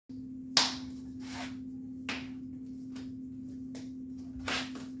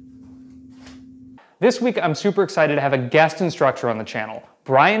This week, I'm super excited to have a guest instructor on the channel,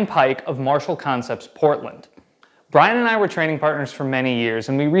 Brian Pike of Marshall Concepts, Portland. Brian and I were training partners for many years,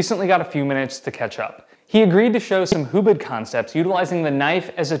 and we recently got a few minutes to catch up. He agreed to show some HUBAD concepts utilizing the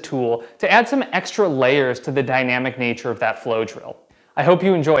knife as a tool to add some extra layers to the dynamic nature of that flow drill. I hope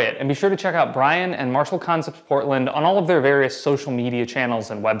you enjoy it, and be sure to check out Brian and Marshall Concepts Portland on all of their various social media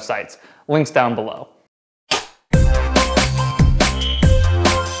channels and websites. Links down below.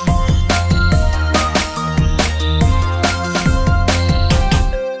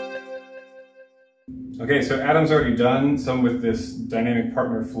 Okay, so Adam's already done some with this dynamic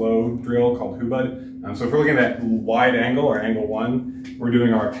partner flow drill called HUBAD. So if we're looking at wide angle or angle 1, we're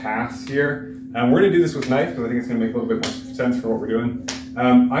doing our pass here. We're going to do this with knife because I think it's going to make a little bit more sense for what we're doing.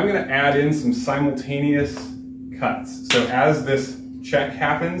 I'm going to add in some simultaneous cuts. So as this check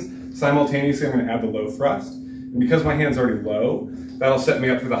happens, simultaneously I'm going to add the low thrust. And because my hand's already low, that'll set me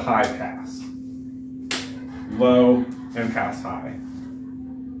up for the high pass. Low and pass high.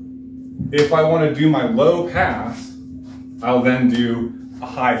 If I want to do my low pass, I'll then do a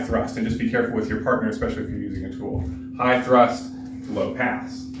high thrust, and just be careful with your partner, especially if you're using a tool. High thrust, low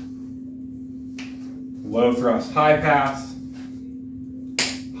pass. Low thrust, high pass.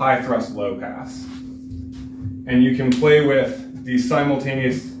 High thrust, low pass. And you can play with these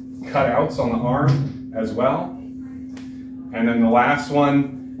simultaneous cutouts on the arm as well. And then the last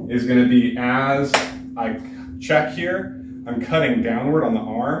one is going to be as I check here, I'm cutting downward on the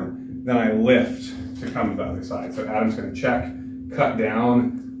arm. Then I lift to come to the other side. So Adam's going to check, cut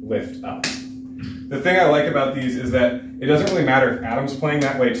down, lift up. The thing I like about these is that it doesn't really matter if Adam's playing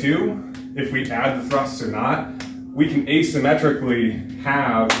that way too, if we add the thrusts or not. We can asymmetrically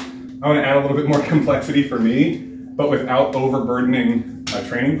have, I want to add a little bit more complexity for me, but without overburdening a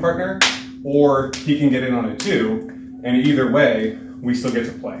training partner, or he can get in on it too, and either way, we still get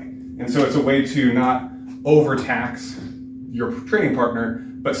to play. And so it's a way to not overtax your training partner,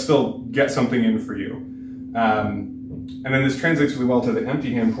 but still get something in for you. And then this translates really well to the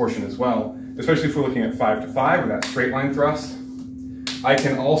empty hand portion as well, especially if we're looking at 5 to 5 or that straight line thrust. I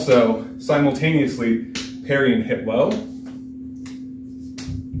can also simultaneously parry and hit low,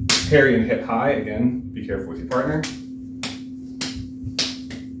 parry and hit high. Again, be careful with your partner.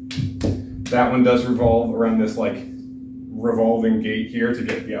 That one does revolve around this like revolving gate here to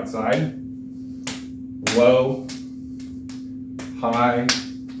get to the outside. Low, high,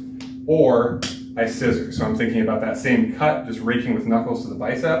 or I scissor. So I'm thinking about that same cut, just raking with knuckles to the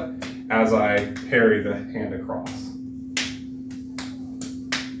bicep as I parry the hand across.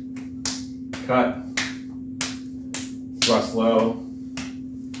 Cut, thrust low,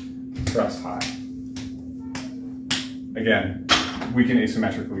 thrust high. Again, we can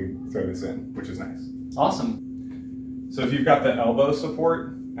asymmetrically throw this in, which is nice. Awesome. So if you've got the elbow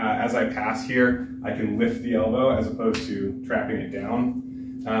support, as I pass here, I can lift the elbow as opposed to trapping it down.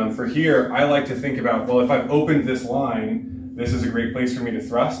 For here, I like to think about, well, if I've opened this line, this is a great place for me to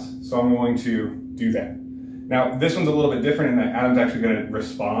thrust, so I'm going to do that. Now, this one's a little bit different in that Adam's actually going to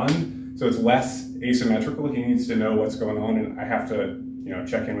respond, so it's less asymmetrical. He needs to know what's going on, and I have to,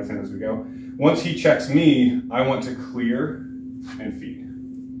 check in with him as we go. Once he checks me, I want to clear and feed.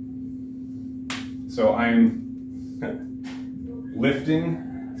 So I'm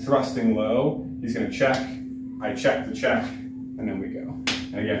lifting, thrusting low. He's going to check. I check the check, and then we go.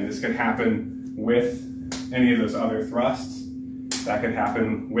 And again, this could happen with any of those other thrusts. That could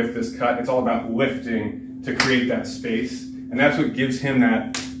happen with this cut. It's all about lifting to create that space. And that's what gives him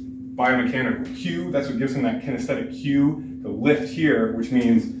that biomechanical cue. That's what gives him that kinesthetic cue to lift here, which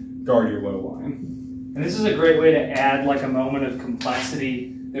means guard your low line. And this is a great way to add like a moment of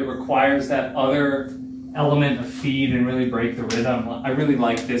complexity that requires that other element of feed and really break the rhythm. I really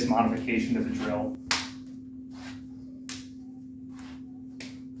like this modification to the drill.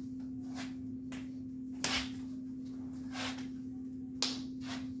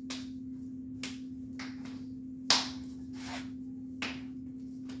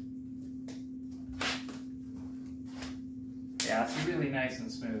 Yeah, it's really nice and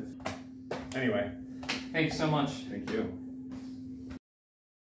smooth. Anyway. Thanks so much. Thank you.